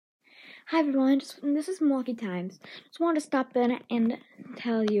Hi everyone, this is Milwaukee Times. Just wanted to stop in and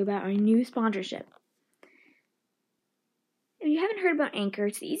tell you about our new sponsorship. If you haven't heard about Anchor,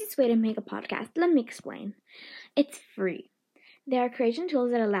 it's the easiest way to make a podcast. Let me explain. It's free. There are creation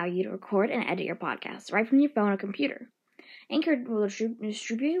tools that allow you to record and edit your podcast right from your phone or computer. Anchor will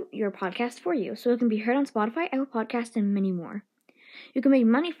distribute your podcast for you, so it can be heard on Spotify, Apple Podcasts, and many more. You can make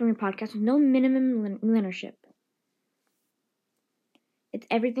money from your podcast with no minimum listenership. It's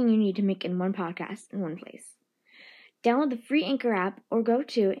everything you need to make in one podcast in one place. Download the free Anchor app or go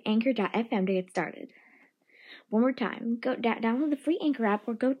to anchor.fm to get started. One more time, download the free Anchor app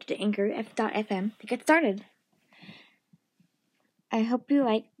or go to anchor.fm to get started. I hope you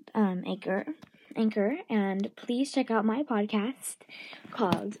liked Anchor, and please check out my podcast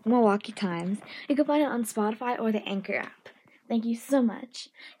called Milwaukee Times. You can find it on Spotify or the Anchor app. Thank you so much.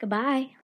 Goodbye.